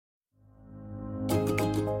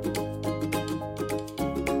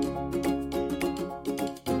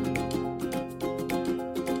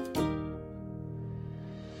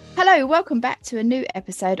Hello, welcome back to a new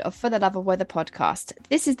episode of For the Love of Weather podcast.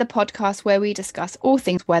 This is the podcast where we discuss all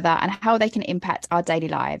things weather and how they can impact our daily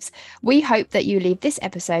lives. We hope that you leave this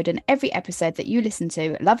episode and every episode that you listen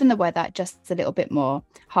to loving the weather just a little bit more.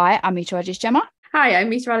 Hi, I'm meteorologist Gemma. Hi, I'm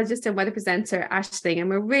meteorologist and weather presenter Aisling, and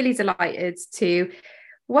we're really delighted to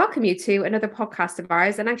welcome you to another podcast of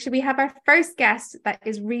ours. And actually, we have our first guest that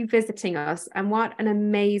is revisiting us, and what an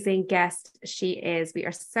amazing guest she is. We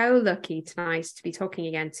are so lucky tonight to be talking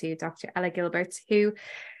again to Dr. Gilbz, who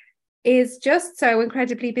is just so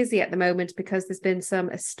incredibly busy at the moment because there's been some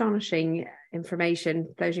astonishing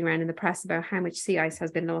information floating around in the press about how much sea ice has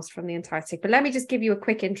been lost from the Antarctic. But let me just give you a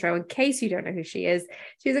quick intro in case you don't know who she is.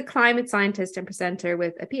 She's a climate scientist and presenter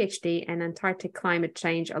with a PhD in Antarctic climate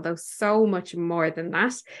change, although so much more than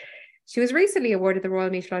that. She was recently awarded the Royal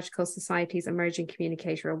Meteorological Society's Emerging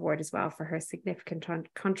Communicator Award as well for her significant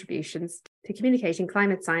contributions to communicating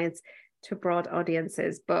climate science to broad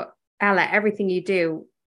audiences. But Ella, everything you do,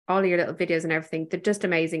 all your little videos and everything, they're just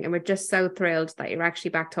amazing, and we're just so thrilled that you're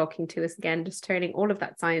actually back talking to us again, just turning all of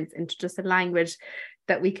that science into just a language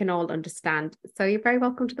that we can all understand. So you're very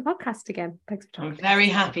welcome to the podcast again. Thanks for talking. I'm very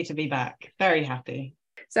happy to be back. Very happy.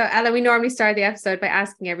 So Ella, we normally start the episode by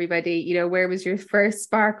asking everybody, where was your first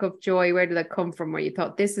spark of joy? Where did that come from, where you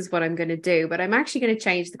thought this is what I'm going to do? But I'm actually going to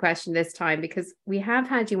change the question this time because we have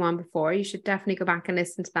had you on before. You should definitely go back and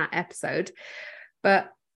listen to that episode. But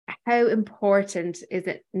how important is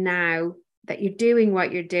it now that you're doing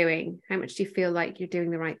what you're doing? How much do you feel like you're doing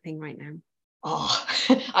the right thing right now? Oh,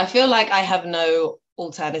 I feel like I have no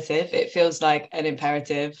alternative. It feels like an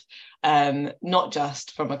imperative, not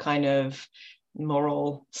just from a kind of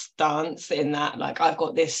moral stance in that, like, I've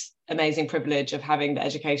got this amazing privilege of having the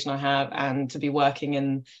education I have and to be working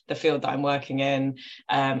in the field that I'm working in.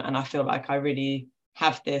 And I feel like I really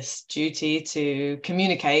have this duty to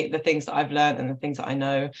communicate the things that I've learned and the things that I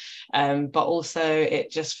know, but also it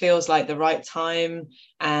just feels like the right time,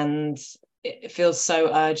 and it feels so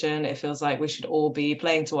urgent. It feels like we should all be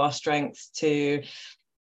playing to our strengths to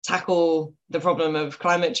tackle the problem of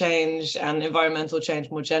climate change and environmental change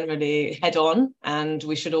more generally head on, and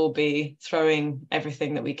we should all be throwing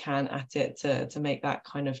everything that we can at it to make that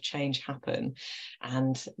kind of change happen.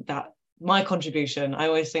 And that my contribution, I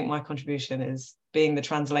always think my contribution is being the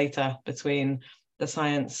translator between the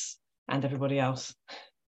science and everybody else.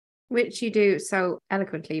 Which you do so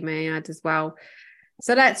eloquently, may I add as well.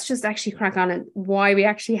 So let's just actually crack on and why we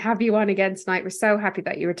actually have you on again tonight. We're so happy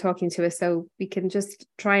that you were talking to us, so we can just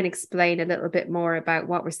try and explain a little bit more about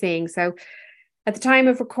what we're seeing. So at the time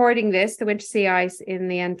of recording this, the winter sea ice in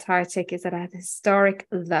the Antarctic is at a historic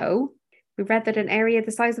low. We read that an area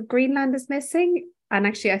the size of Greenland is missing. And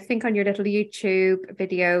actually, I think on your little YouTube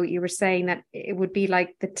video, you were saying that it would be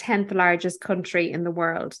like the 10th largest country in the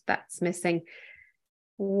world that's missing.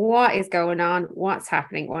 What is going on? What's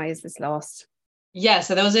happening? Why is this lost? Yeah,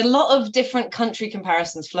 so there was a lot of different country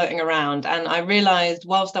comparisons floating around, and I realized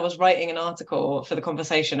whilst I was writing an article for the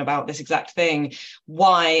conversation about this exact thing,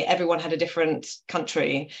 why everyone had a different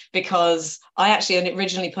country, because I actually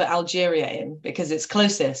originally put Algeria in because it's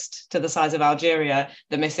closest to the size of Algeria,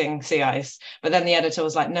 the missing sea ice. But then the editor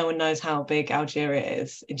was like, no one knows how big Algeria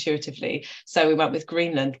is intuitively. So we went with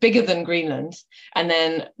Greenland, bigger than Greenland. And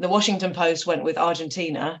then the Washington Post went with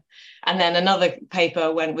Argentina. And then another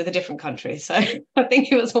paper went with a different country. So I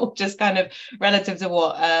think it was all just kind of relative to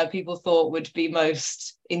what people thought would be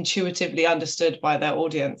most intuitively understood by their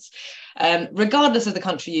audience. Regardless of the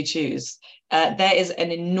country you choose, there is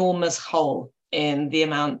an enormous hole in the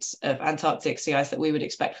amount of Antarctic sea ice that we would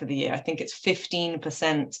expect for the year. I think it's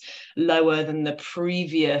 15% lower than the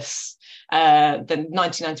previous, than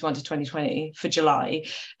 1991 to 2020 for July.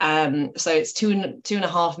 So it's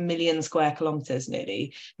 2.5 million square kilometers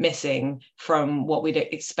nearly missing from what we'd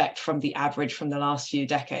expect from the average from the last few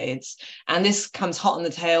decades. And this comes hot on the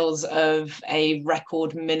tails of a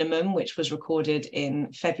record minimum, which was recorded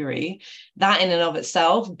in February. That in and of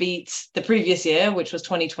itself beat the previous year, which was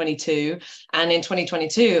 2022. And in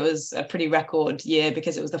 2022, it was a pretty record year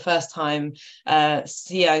because it was the first time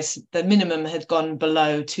sea ice, the minimum had gone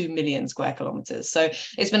below 2 million square kilometers. So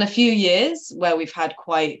it's been a few years where we've had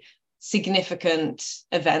quite significant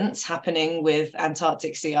events happening with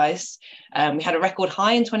Antarctic sea ice. We had a record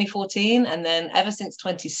high in 2014, and then ever since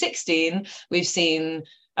 2016, we've seen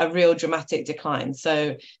a real dramatic decline.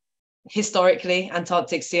 So historically,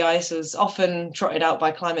 Antarctic sea ice was often trotted out by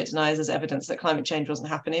climate deniers as evidence that climate change wasn't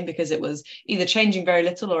happening because it was either changing very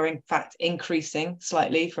little or in fact increasing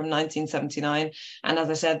slightly from 1979. And as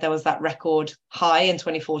I said, there was that record high in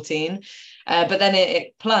 2014, but then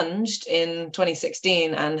it plunged in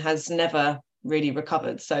 2016 and has never really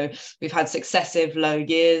recovered. So we've had successive low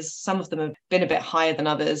years. Some of them have been a bit higher than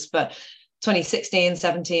others, but 2016,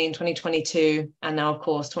 17, 2022, and now, of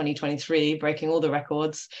course, 2023, breaking all the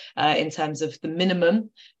records in terms of the minimum,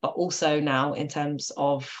 but also now in terms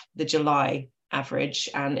of the July average.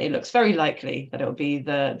 And it looks very likely that it will be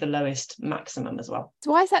the lowest maximum as well. So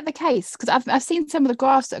why is that the case? Because I've seen some of the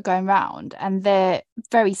graphs that are going around and they're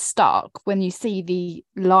very stark when you see the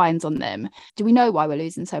lines on them. Do we know why we're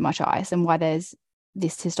losing so much ice and why there's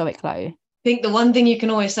this historic low? I think the one thing you can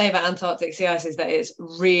always say about Antarctic sea ice is that it's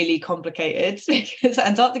really complicated because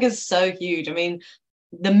Antarctica is so huge. I mean,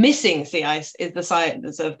 the missing sea ice is the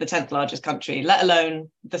size of the 10th largest country, let alone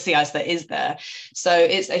the sea ice that is there. So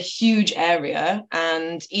it's a huge area,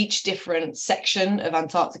 and each different section of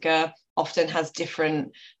Antarctica often has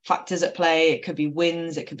different factors at play. It could be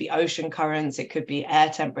winds, it could be ocean currents, it could be air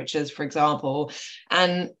temperatures, for example.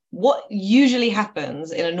 And what usually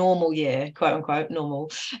happens in a normal year, quote unquote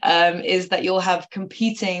normal, is that you'll have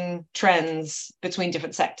competing trends between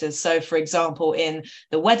different sectors. So, for example, in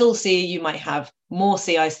the Weddell Sea, you might have more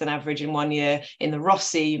sea ice than average in one year. In the Ross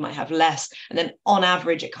Sea, you might have less. And then on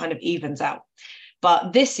average, it kind of evens out.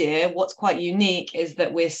 But this year, what's quite unique is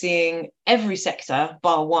that we're seeing every sector,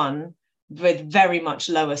 bar one, with very much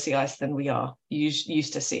lower sea ice than we are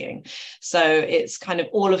used to seeing. So it's kind of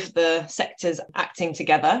all of the sectors acting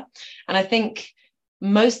together. And I think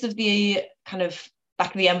most of the kind of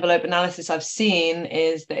back of the envelope analysis I've seen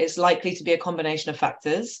is that it's likely to be a combination of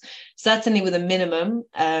factors. Certainly with a minimum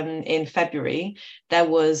in February, there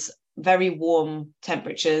was very warm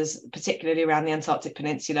temperatures, particularly around the Antarctic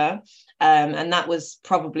Peninsula. And that was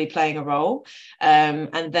probably playing a role.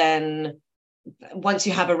 And then once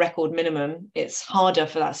you have a record minimum, it's harder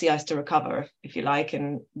for that sea ice to recover, if you like,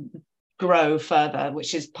 and grow further,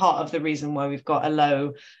 which is part of the reason why we've got a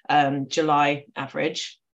low July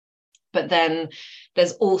average. But then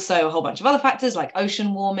there's also a whole bunch of other factors like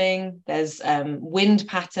ocean warming. There's wind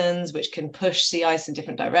patterns, which can push sea ice in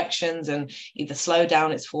different directions and either slow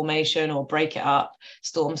down its formation or break it up.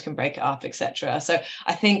 Storms can break it up, etc. So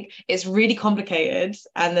I think it's really complicated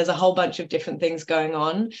and there's a whole bunch of different things going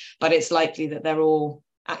on, but it's likely that they're all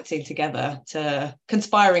acting together,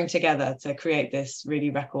 conspiring together to create this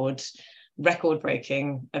really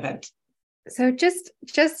record-breaking event. So just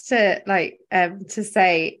to to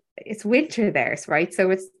say, it's winter there, right?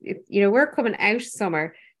 So it's we're coming out of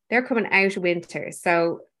summer, they're coming out of winter.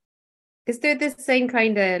 So is there this same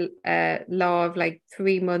kind of law of like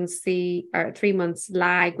 3 months 3 months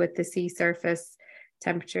lag with the sea surface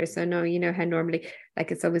temperature? So no, you know how normally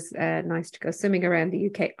it's always nice to go swimming around the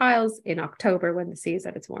UK Isles in October when the sea is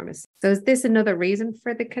at its warmest. So is this another reason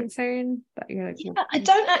for the concern that you're like, yeah, I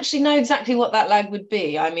don't actually know exactly what that lag would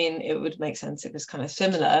be. I mean, it would make sense if it's kind of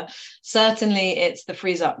similar. Certainly it's the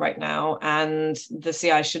freeze up right now and the sea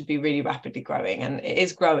ice should be really rapidly growing, and it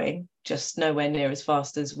is growing, just nowhere near as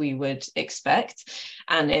fast as we would expect,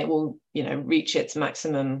 and it will reach its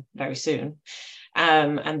maximum very soon.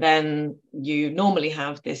 And then you normally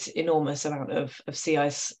have this enormous amount of sea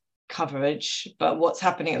ice coverage. But what's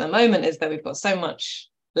happening at the moment is that we've got so much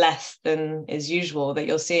less than is usual that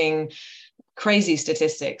you're seeing crazy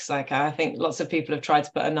statistics. Like I think lots of people have tried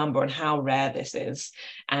to put a number on how rare this is.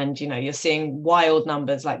 And, you're seeing wild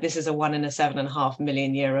numbers like this is a 1 in a 7.5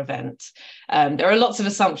 million year event. There are lots of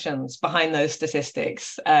assumptions behind those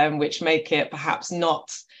statistics, which make it perhaps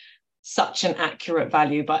not such an accurate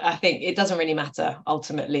value, but I think it doesn't really matter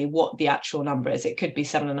ultimately what the actual number is. It could be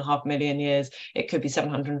 7.5 million years, it could be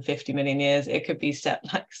 750 million years, it could be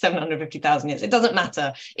 750,000 years. It doesn't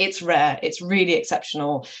matter. It's rare. It's really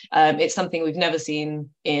exceptional. It's something we've never seen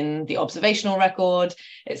in the observational record.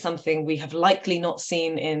 It's something we have likely not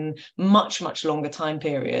seen in much, much longer time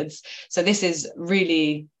periods. So this is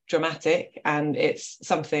really dramatic, and it's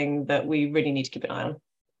something that we really need to keep an eye on.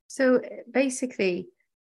 So basically,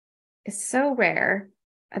 it's so rare,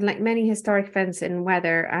 and like many historic events in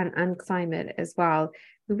weather and climate as well,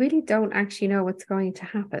 we really don't actually know what's going to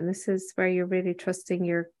happen. This is where you're really trusting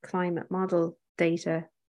your climate model data.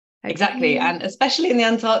 Exactly. And especially in the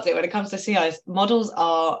Antarctic, when it comes to sea ice, models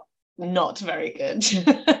are not very good.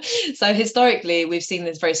 So historically, we've seen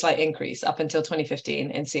this very slight increase up until 2015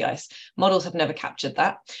 in sea ice. Models have never captured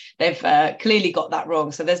that. They've clearly got that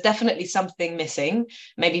wrong. So there's definitely something missing,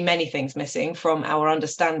 maybe many things missing from our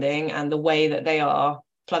understanding and the way that they are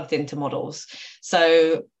plugged into models.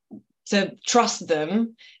 So to trust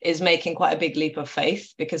them is making quite a big leap of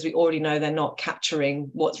faith, because we already know they're not capturing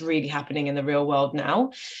what's really happening in the real world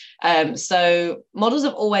now. So models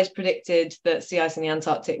have always predicted that sea ice in the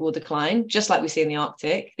Antarctic will decline, just like we see in the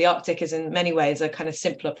Arctic. The Arctic is in many ways a kind of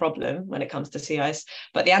simpler problem when it comes to sea ice,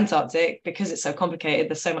 but the Antarctic, because it's so complicated,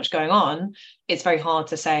 there's so much going on, it's very hard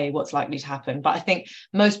to say what's likely to happen. But I think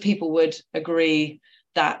most people would agree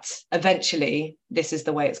that eventually this is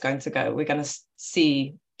the way it's going to go. We're going to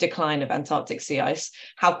see decline of Antarctic sea ice.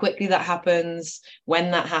 How quickly that happens,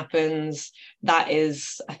 when that happens, that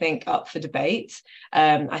is, I think, up for debate.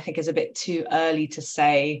 I think it's a bit too early to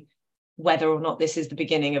say whether or not this is the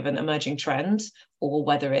beginning of an emerging trend, or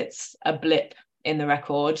whether it's a blip in the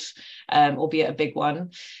record, albeit a big one.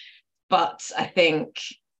 But I think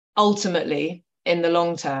ultimately, in the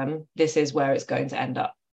long term, this is where it's going to end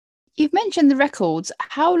up. You've mentioned the records.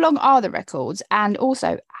 How long are the records? And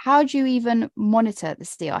also, how do you even monitor the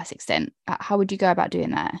sea ice extent? How would you go about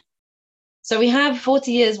doing that? So we have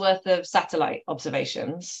 40 years worth of satellite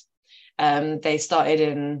observations. They started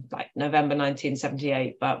in like November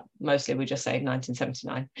 1978, but mostly we just say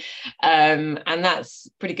 1979. And that's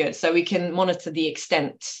pretty good. So we can monitor the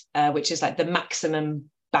extent, which is like the maximum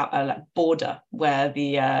border where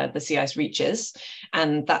the sea ice reaches,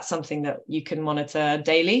 and that's something that you can monitor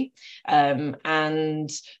daily. And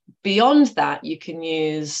beyond that, you can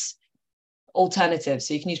use alternatives,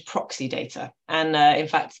 so you can use proxy data. And in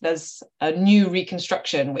fact, there's a new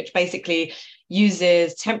reconstruction which basically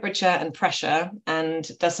uses temperature and pressure and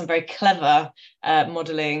does some very clever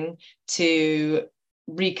modeling to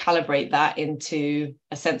recalibrate that into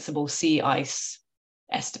a sensible sea ice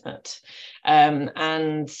estimate. And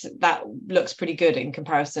that looks pretty good in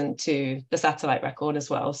comparison to the satellite record as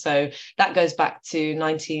well. So that goes back to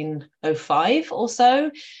 1905 or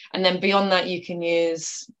so. And then beyond that, you can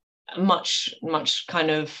use much kind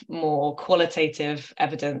of more qualitative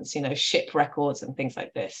evidence, ship records and things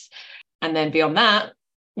like this. And then beyond that,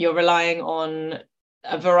 you're relying on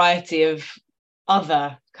a variety of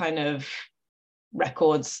other kind of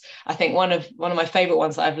records. I think one of my favorite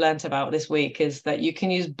ones that I've learned about this week is that you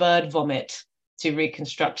can use bird vomit to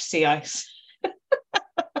reconstruct sea ice.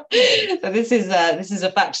 So this is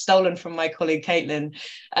a fact stolen from my colleague Caitlin.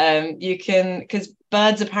 You can, because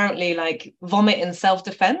birds apparently like vomit in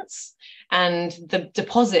self-defense, and the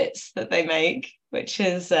deposits that they make, which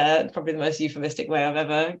is probably the most euphemistic way I've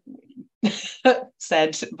ever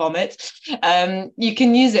said vomit, you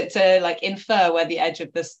can use it to like infer where the edge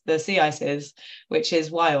of the sea ice is, which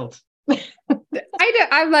is wild.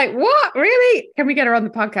 I'm like, what? Really? Can we get her on the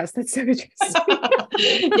podcast? That's so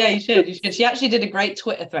interesting. Yeah, you should. She actually did a great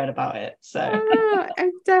Twitter thread about it. So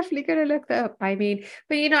I'm definitely going to look that up. I mean,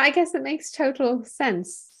 but I guess it makes total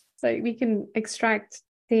sense. So we can extract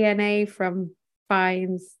DNA from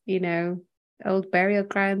finds, old burial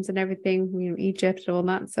grounds and everything, Egypt and all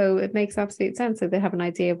that. So it makes absolute sense. So they have an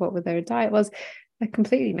idea of what their diet was. That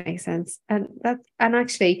completely makes sense. And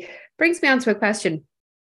actually brings me on to a question.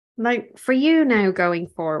 Like for you now going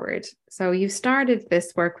forward, so you started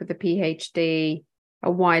this work with a PhD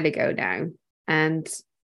a while ago now, and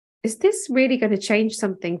is this really going to change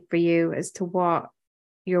something for you as to what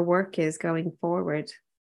your work is going forward?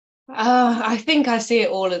 I think I see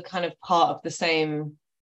it all as kind of part of the same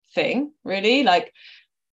thing, really. Like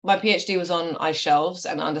my PhD was on ice shelves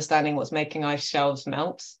and understanding what's making ice shelves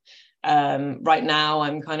melt. Right now,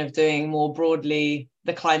 I'm kind of doing more broadly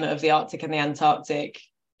the climate of the Arctic and the Antarctic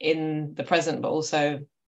in the present, but also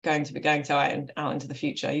going to be going out into the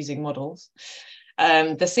future using models.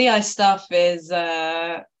 The sea ice stuff is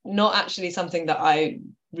not actually something that I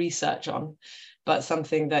research on, but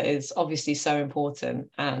something that is obviously so important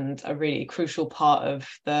and a really crucial part of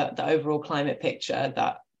the overall climate picture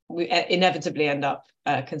that we inevitably end up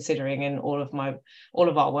considering in all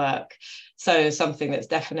of our work. So something that's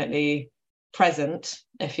definitely present,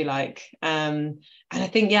 if you like. And I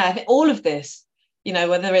think all of this,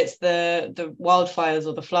 whether it's the wildfires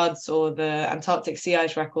or the floods or the Antarctic sea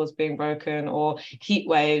ice records being broken, or heat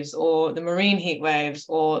waves, or the marine heat waves,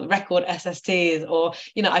 or record SSTs, or,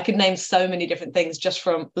 I could name so many different things just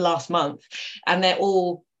from last month. And they're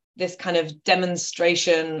all this kind of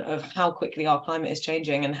demonstration of how quickly our climate is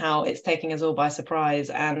changing and how it's taking us all by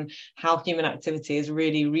surprise, and how human activity is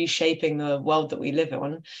really reshaping the world that we live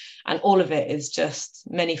on. And all of it is just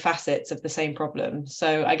many facets of the same problem.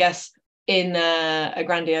 So I guess in a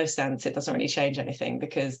grandiose sense, it doesn't really change anything,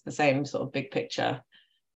 because the same sort of big picture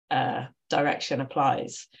direction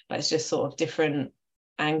applies, but it's just sort of different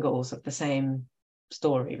angles of the same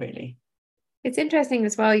story, really. It's interesting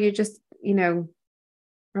as well. You just,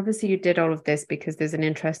 Obviously, you did all of this because there's an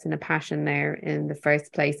interest and a passion there in the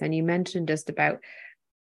first place. And you mentioned just about,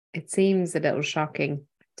 it seems a little shocking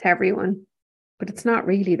to everyone, but it's not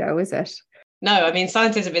really though, is it? No, I mean,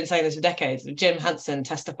 scientists have been saying this for decades. Jim Hansen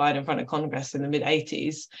testified in front of Congress in the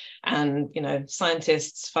mid-80s, and, you know,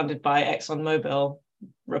 scientists funded by ExxonMobil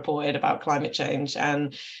reported about climate change,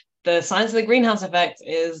 and the science of the greenhouse effect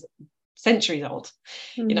is centuries old.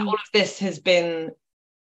 You know, all of this has been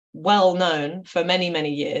well known for many,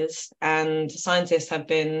 many years, and scientists have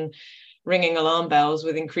been ringing alarm bells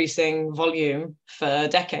with increasing volume for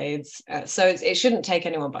decades. So it shouldn't take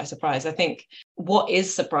anyone by surprise. I think what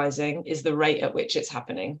is surprising is the rate at which it's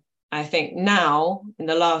happening. I think now, in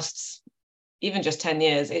the last even just 10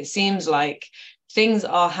 years, it seems like things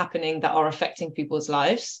are happening that are affecting people's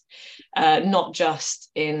lives, not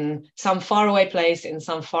just in some faraway place, in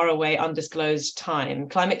some faraway undisclosed time.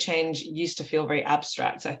 Climate change used to feel very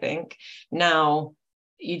abstract, I think. Now,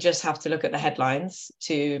 you just have to look at the headlines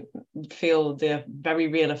to feel the very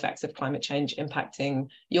real effects of climate change impacting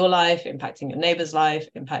your life, impacting your neighbor's life,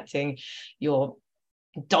 impacting your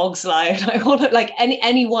dog's life, like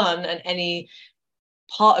anyone and any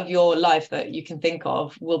part of your life that you can think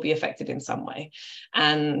of will be affected in some way.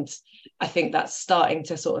 And I think that's starting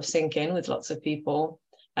to sort of sink in with lots of people.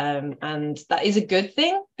 And that is a good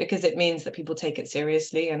thing, because it means that people take it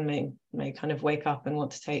seriously and may kind of wake up and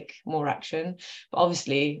want to take more action. But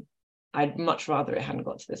obviously, I'd much rather it hadn't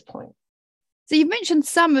got to this point. So you've mentioned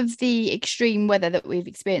some of the extreme weather that we've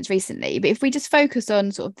experienced recently, but if we just focus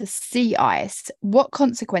on sort of the sea ice, what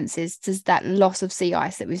consequences does that loss of sea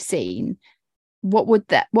ice that we've seen, what would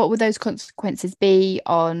those consequences be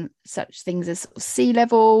on such things as sort of sea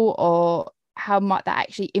level, or how might that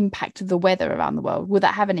actually impact the weather around the world? Will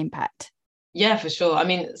that have an impact? Yeah, for sure. I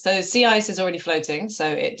mean, so sea ice is already floating, so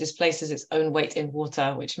it displaces its own weight in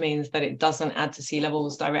water, which means that it doesn't add to sea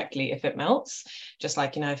levels directly if it melts. Just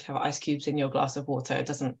like, you know, if you have ice cubes in your glass of water, it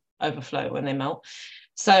doesn't overflow when they melt.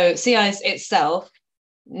 So sea ice itself,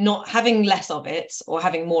 not having less of it or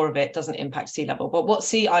having more of it, doesn't impact sea level. But what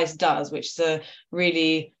sea ice does, which is a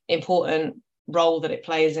really important role that it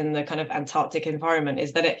plays in the kind of Antarctic environment,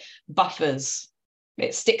 is that it buffers,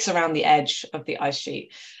 it sticks around the edge of the ice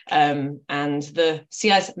sheet. And the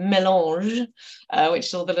sea ice mélange, which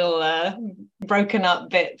is all the little broken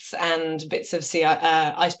up bits and bits of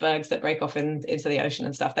icebergs that break off into the ocean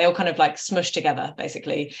and stuff, they all kind of like smush together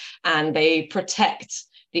basically, and they protect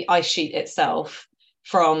the ice sheet itself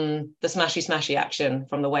from the smashy action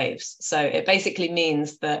from the waves. So it basically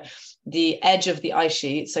means that the edge of the ice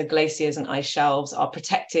sheet, so glaciers and ice shelves, are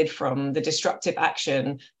protected from the destructive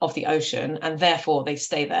action of the ocean, and therefore they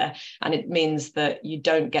stay there. And it means that you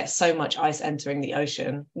don't get so much ice entering the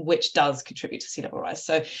ocean, which does contribute to sea level rise.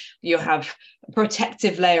 So you have a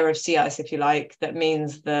protective layer of sea ice, if you like, that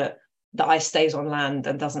means that the ice stays on land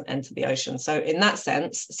and doesn't enter the ocean. So in that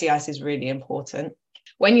sense, sea ice is really important.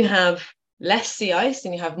 When you have less sea ice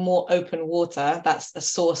and you have more open water, that's a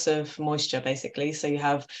source of moisture basically. So you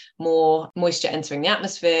have more moisture entering the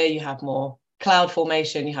atmosphere, you have more cloud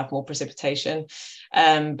formation, you have more precipitation,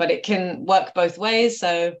 but it can work both ways.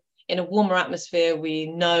 So in a warmer atmosphere, we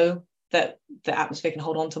know that the atmosphere can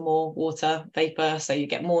hold on to more water vapor, so you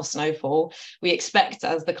get more snowfall. We expect,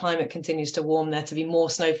 as the climate continues to warm, there to be more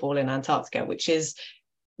snowfall in Antarctica, which is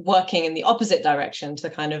working in the opposite direction to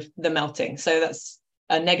kind of the melting. So that's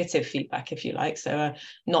a negative feedback, if you like, so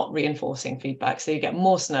not reinforcing feedback. So you get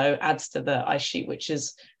more snow, adds to the ice sheet, which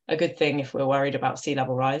is a good thing if we're worried about sea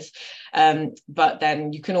level rise. But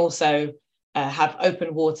then you can also have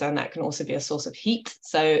open water, and that can also be a source of heat.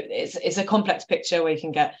 So it's a complex picture where you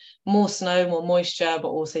can get more snow, more moisture, but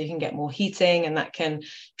also you can get more heating, and that can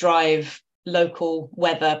drive local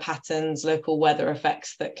weather patterns, local weather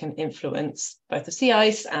effects that can influence both the sea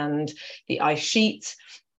ice and the ice sheet.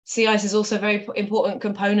 Sea ice is also a very important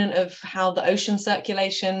component of how the ocean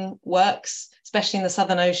circulation works, especially in the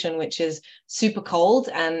Southern Ocean, which is super cold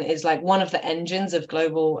and is like one of the engines of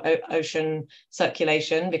global ocean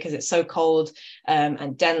circulation, because it's so cold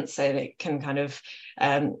and dense, and it can kind of,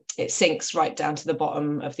 it sinks right down to the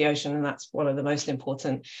bottom of the ocean. And that's one of the most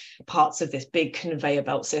important parts of this big conveyor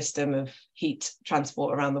belt system of heat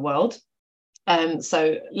transport around the world.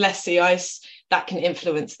 So less sea ice, that can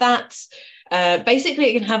influence that. Basically,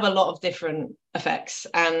 it can have a lot of different effects,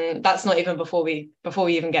 and that's not even before we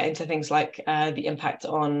even get into things like the impact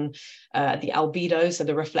on the albedo, so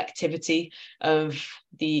the reflectivity of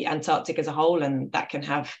the Antarctic as a whole, and that can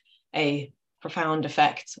have a profound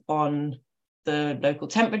effect on the local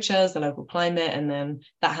temperatures, the local climate, and then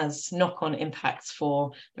that has knock-on impacts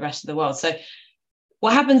for the rest of the world. So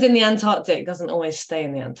what happens in the Antarctic doesn't always stay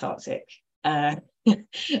in the Antarctic.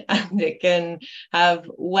 And it can have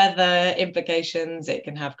weather implications, it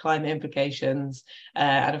can have climate implications.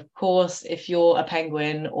 And of course, if you're a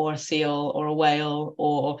penguin or a seal or a whale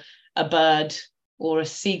or a bird or a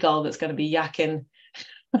seagull that's going to be yakking,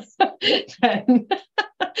 then,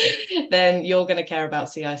 then you're going to care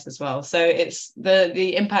about sea ice as well. So it's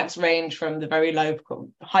the impacts range from the very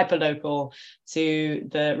local, hyper local, to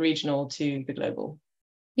the regional, to the global.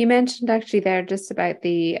 You mentioned actually there just about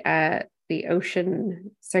the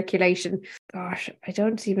ocean circulation. Gosh, I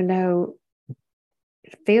don't even know.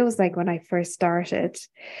 It feels like when I first started,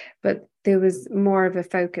 but there was more of a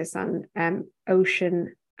focus on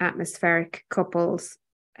ocean atmospheric couples,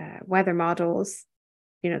 weather models,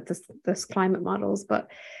 this climate models. But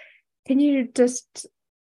can you just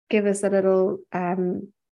give us a little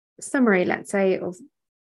summary, let's say, of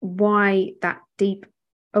why that deep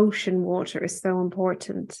ocean water is so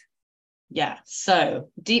important? Yeah, so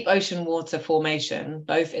deep ocean water formation,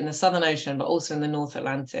 both in the Southern Ocean, but also in the North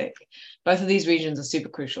Atlantic. Both of these regions are super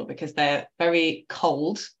crucial because they're very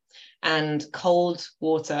cold, and cold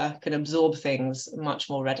water can absorb things much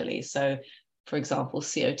more readily. So, for example,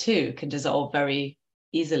 CO2 can dissolve very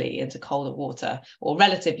easily into colder water, or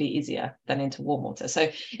relatively easier than into warm water. So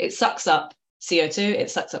it sucks up CO2, it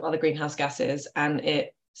sucks up other greenhouse gases, and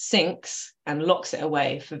it sinks and locks it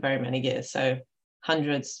away for very many years. So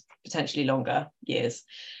hundreds, potentially longer years.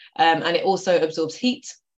 And it also absorbs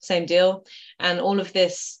heat, same deal. And all of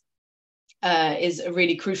this is a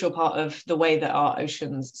really crucial part of the way that our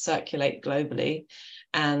oceans circulate globally.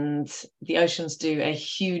 And the oceans do a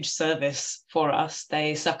huge service for us.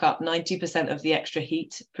 They suck up 90% of the extra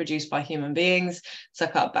heat produced by human beings,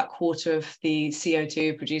 suck up about a quarter of the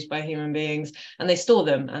CO2 produced by human beings, and they store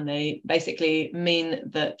them. And they basically mean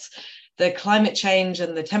that the climate change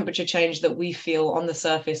and the temperature change that we feel on the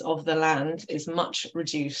surface of the land is much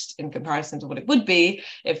reduced in comparison to what it would be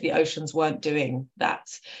if the oceans weren't doing that.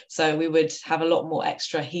 So we would have a lot more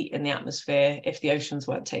extra heat in the atmosphere if the oceans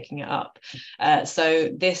weren't taking it up. So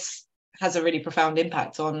this has a really profound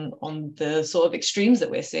impact on the sort of extremes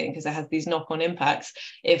that we're seeing, because it has these knock-on impacts.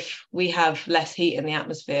 If we have less heat in the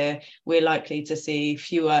atmosphere, we're likely to see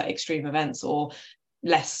fewer extreme events or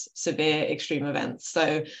less severe extreme events.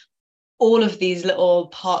 So all of these little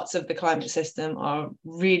parts of the climate system are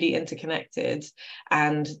really interconnected,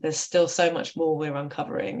 and there's still so much more we're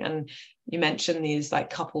uncovering. And you mentioned these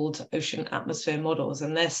like coupled ocean atmosphere models,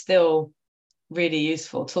 and they're still really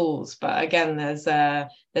useful tools. But again, there's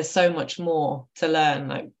so much more to learn.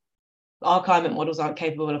 Like, our climate models aren't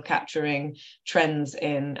capable of capturing trends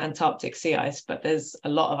in Antarctic sea ice, but there's a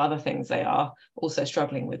lot of other things they are also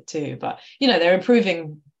struggling with too. But, they're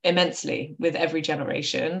improving immensely with every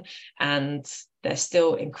generation, and they're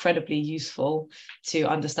still incredibly useful to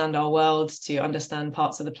understand our world, to understand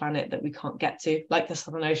parts of the planet that we can't get to, like the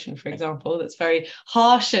Southern Ocean, for example, that's very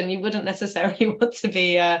harsh, and you wouldn't necessarily want to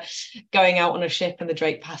be going out on a ship in the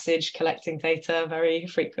Drake Passage collecting data very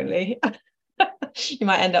frequently. You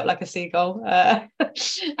might end up like a seagull.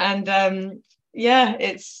 Yeah,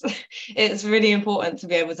 it's really important to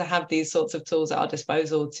be able to have these sorts of tools at our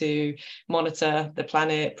disposal to monitor the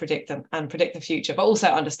planet, predict the future, but also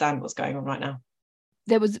understand what's going on right now.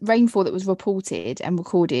 There was rainfall that was reported and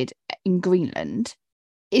recorded in Greenland.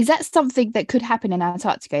 Is that something that could happen in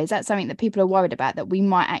Antarctica? Is that something that people are worried about, that we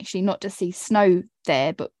might actually not just see snow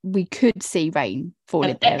there, but we could see rain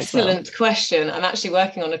falling there as well? Excellent question. I'm actually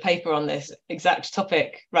working on a paper on this exact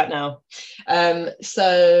topic right now.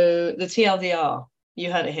 So the TLDR,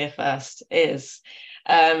 you heard it here first, is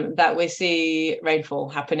that we see rainfall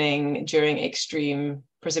happening during extreme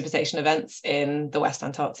precipitation events in the West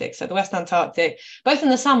Antarctic. So the West Antarctic, both in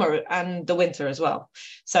the summer and the winter as well.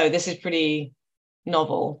 So this is pretty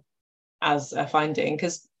novel as a finding,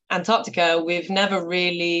 because Antarctica, we've never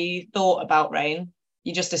really thought about rain.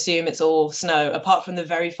 You just assume it's all snow, apart from the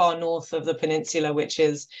very far north of the peninsula, which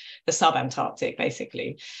is the sub-Antarctic,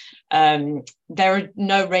 basically. There are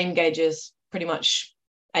no rain gauges pretty much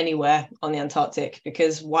anywhere on the Antarctic,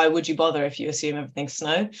 because why would you bother if you assume everything's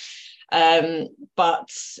snow?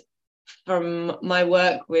 But from my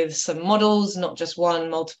work with some models, not just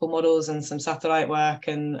one, multiple models, and some satellite work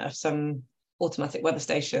and some automatic weather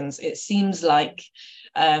stations, it seems like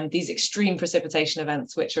these extreme precipitation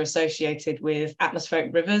events, which are associated with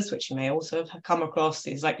atmospheric rivers, which you may also have come across,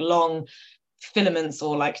 these like long filaments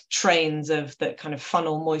or like trains of that kind of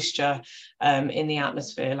funnel moisture in the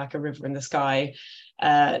atmosphere, like a river in the sky.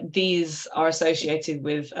 These are associated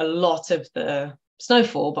with a lot of the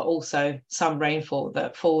snowfall, but also some rainfall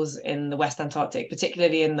that falls in the West Antarctic,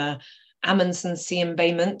 particularly in the Amundsen Sea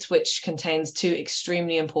embayment, which contains two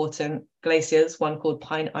extremely important glaciers, one called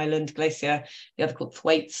Pine Island Glacier, the other called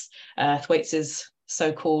Thwaites. Thwaites is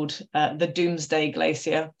so-called the Doomsday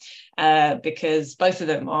Glacier, because both of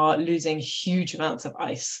them are losing huge amounts of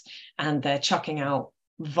ice, and they're chucking out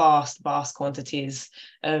vast quantities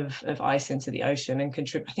of ice into the ocean, and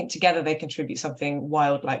I think together they contribute something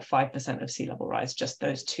wild like 5% of sea level rise, just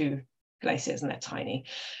those two glaciers, and they're tiny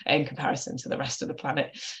in comparison to the rest of the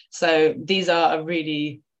planet. So these are a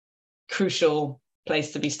really crucial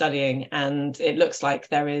place to be studying, and it looks like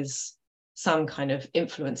there is some kind of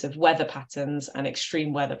influence of weather patterns and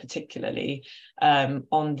extreme weather particularly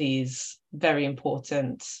on these very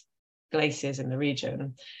important glaciers in the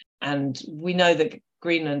region. And we know that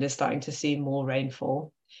Greenland is starting to see more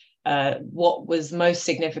rainfall. What was most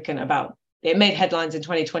significant about it made headlines in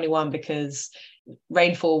 2021 because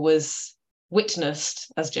rainfall was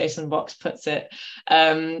witnessed, as Jason Box puts it,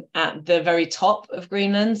 at the very top of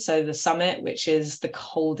Greenland, so the summit, which is the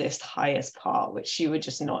coldest, highest part, which you would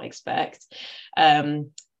just not expect. I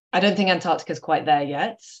don't think Antarctica is quite there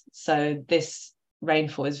yet, so this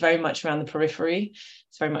rainfall is very much around the periphery.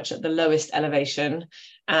 It's very much at the lowest elevation,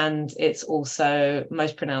 and it's also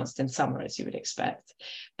most pronounced in summer, as you would expect.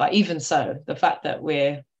 But even so, the fact that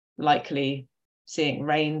we're likely seeing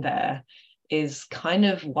rain there is kind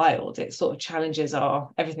of wild. It sort of challenges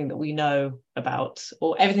everything that we know about,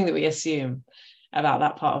 or everything that we assume about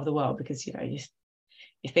that part of the world, because you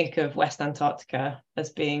think of West Antarctica as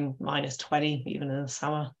being -20 even in the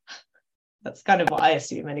summer. That's kind of what I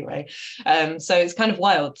assume anyway. So it's kind of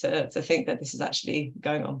wild to think that this is actually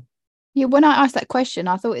going on. Yeah, when I asked that question,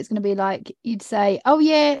 I thought it's going to be like you'd say, oh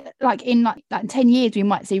yeah, like in 10 years we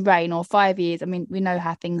might see rain, or 5 years. I mean, we know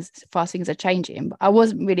how fast things are changing, but I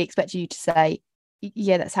wasn't really expecting you to say,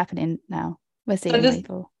 yeah, that's happening now. We're seeing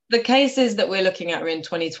rainfall. The cases that we're looking at are in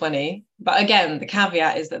 2020, but again, the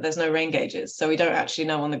caveat is that there's no rain gauges, so we don't actually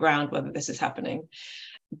know on the ground whether this is happening.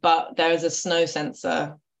 But there is a snow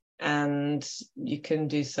sensor, and you can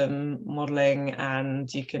do some modeling,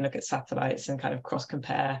 and you can look at satellites and kind of cross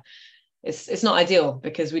compare. It's not ideal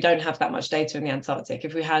because we don't have that much data in the Antarctic.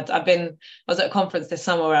 If we had, I was at a conference this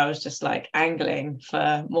summer where I was just like angling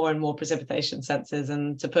for more and more precipitation sensors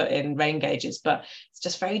and to put in rain gauges, but it's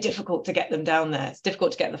just very difficult to get them down there. It's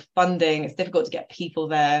difficult to get the funding. It's difficult to get people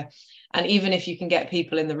there. And even if you can get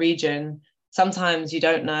people in the region, sometimes you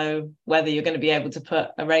don't know whether you're going to be able to put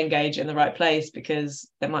a rain gauge in the right place because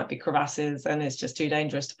there might be crevasses and it's just too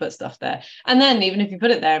dangerous to put stuff there. And then even if you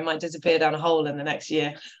put it there, it might disappear down a hole in the next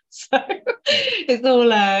year. So it's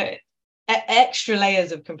all extra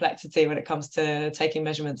layers of complexity when it comes to taking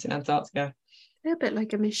measurements in Antarctica. A little bit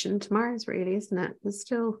like a mission to Mars, really, isn't it? It's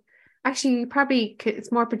still, actually, probably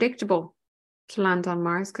it's more predictable to land on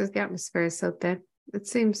Mars because the atmosphere is so thin. It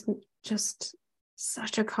seems just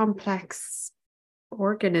such a complex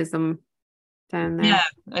organism down there. Yeah,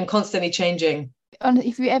 and constantly changing.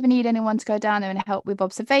 If you ever need anyone to go down there and help with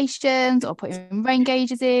observations or putting rain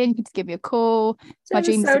gauges in, you can just give me a call. My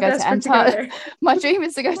dream is to go to Antarctica. My dream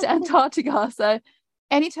is to go to Antarctica. So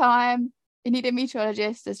anytime you need a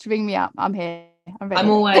meteorologist, just ring me up. I'm here. I'm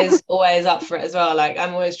always up for it as well. Like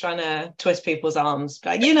I'm always trying to twist people's arms.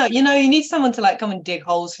 Like you need someone to like come and dig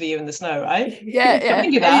holes for you in the snow, right? Yeah. Can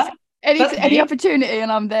we do that? Any opportunity,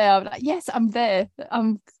 and I'm there. I'm like, yes, I'm there.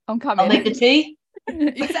 I'm coming. I'll make the tea.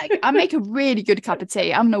 Exactly. I make a really good cup of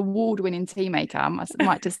tea. I'm an award-winning tea maker. I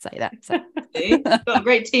might just say that. So. We've got a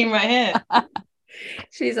great team right here.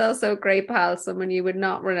 She's also a great pal, someone you would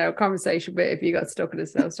not run out of conversation with if you got stuck in a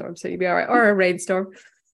snowstorm, so you'd be all right, or a rainstorm.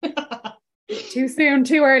 Too soon,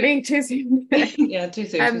 too early, too soon. Yeah, too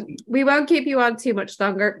soon. We won't keep you on too much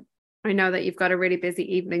longer. I know that you've got a really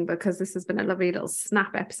busy evening because this has been a lovely little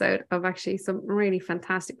snap episode of actually some really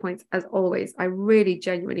fantastic points. As always, I really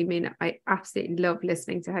genuinely mean it. I absolutely love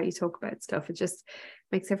listening to how you talk about stuff. It just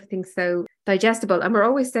makes everything so digestible. And we're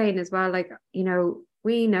always saying as well, like,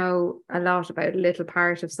 we know a lot about a little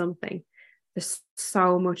part of something. There's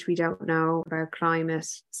so much we don't know about climate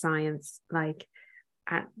science, and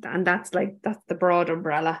that's the broad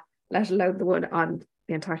umbrella, let alone the one on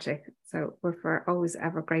the Antarctic. So we're always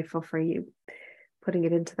ever grateful for you putting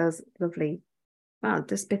it into those lovely,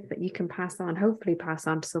 this bit that you can hopefully pass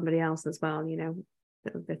on to somebody else as well, and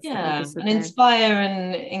inspire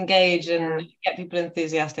and engage and get people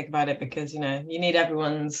enthusiastic about it, because you need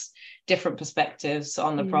everyone's different perspectives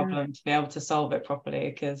on the problem to be able to solve it properly,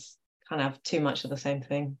 because can't have too much of the same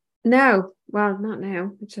thing. No, well, not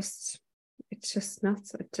now. It's just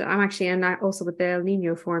nuts. I'm actually, and also with the El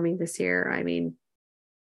Nino forming this year, I mean,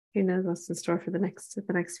 who knows what's in store for the next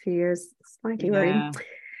few years. Slightly worrying.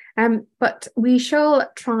 But we shall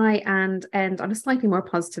try and end on a slightly more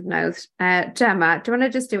positive note. Gemma, do you want to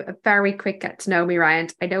just do a very quick get to know me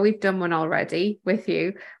round? I know we've done one already with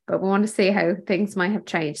you, but we want to see how things might have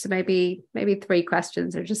changed. So maybe 3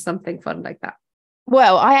 questions or just something fun like that.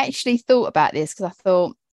 Well, I actually thought about this because I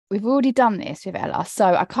thought we've already done this with Ella, so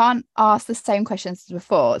I can't ask the same questions as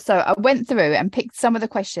before. So I went through and picked some of the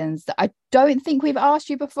questions that I don't think we've asked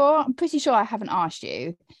you before. I'm pretty sure I haven't asked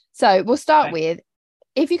you. So we'll start with,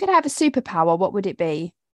 if you could have a superpower, what would it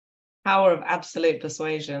be? Power of absolute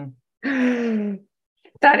persuasion.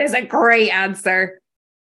 That is a great answer.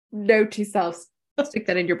 Note to yourself. Stick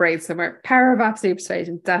that in your brain somewhere. Power of absolute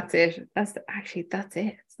persuasion. That's it. That's it.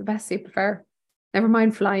 It's the best superpower. Never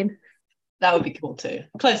mind flying. That would be cool too.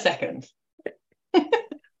 Close second.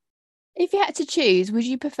 If you had to choose, would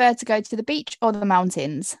you prefer to go to the beach or the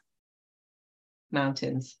mountains?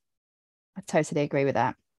 Mountains. I totally agree with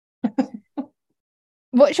that.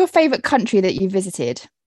 What's your favourite country that you visited?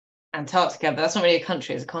 Antarctica, but that's not really a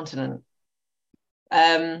country, it's a continent.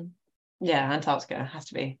 Yeah, Antarctica has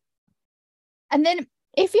to be. And then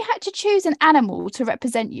if you had to choose an animal to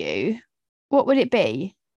represent you, what would it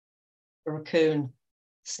be? A raccoon.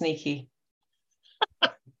 Sneaky.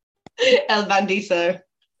 El Bandido.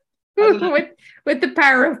 with the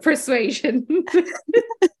power of persuasion.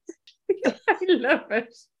 I love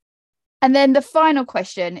it. And then the final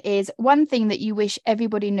question is, one thing that you wish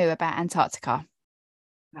everybody knew about Antarctica.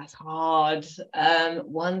 That's hard.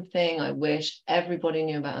 One thing I wish everybody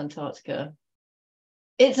knew about Antarctica.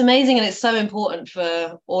 It's amazing and it's so important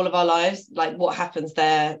for all of our lives. Like, what happens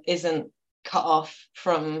there isn't cut off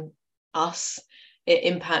from us. It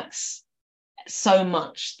impacts so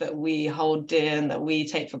much that we hold dear and that we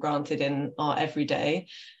take for granted in our everyday.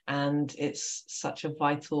 And it's such a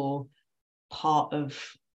vital part of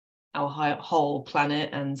our whole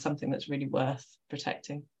planet and something that's really worth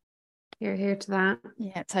protecting. You're here to that.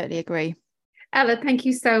 Yeah, totally agree. Ella, thank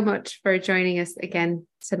you so much for joining us again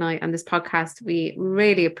tonight on this podcast. We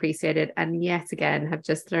really appreciate it. And yet again, have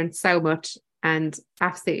just learned so much and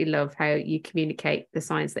absolutely love how you communicate the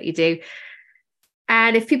science that you do.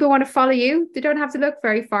 And if people want to follow you, they don't have to look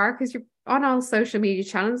very far because you're on all social media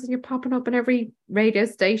channels and you're popping up in every radio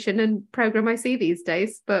station and program I see these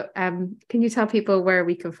days. But can you tell people where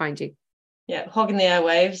we can find you? Yeah, hogging the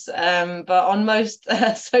airwaves. But on most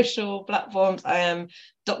social platforms, I am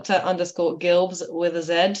Dr._Gilbz with a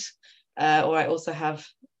Z. Or I also have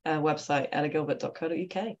a website,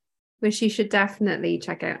 ellagilbert.co.uk. Which you should definitely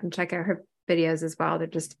check out her videos as well. They're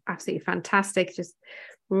just absolutely fantastic. Just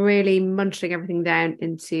really munching everything down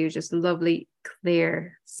into just lovely,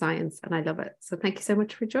 clear science. And I love it. So thank you so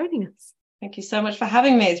much for joining us. Thank you so much for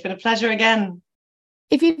having me. It's been a pleasure again.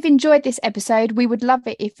 If you've enjoyed this episode, we would love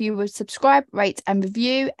it if you would subscribe, rate and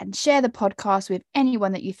review and share the podcast with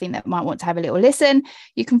anyone that you think that might want to have a little listen.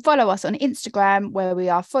 You can follow us on Instagram, where we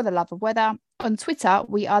are For the Love of Weather. On Twitter,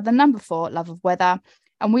 we are the #4 Love of Weather.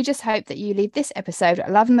 And we just hope that you leave this episode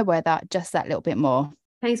loving the weather just that little bit more.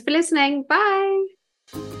 Thanks for listening. Bye.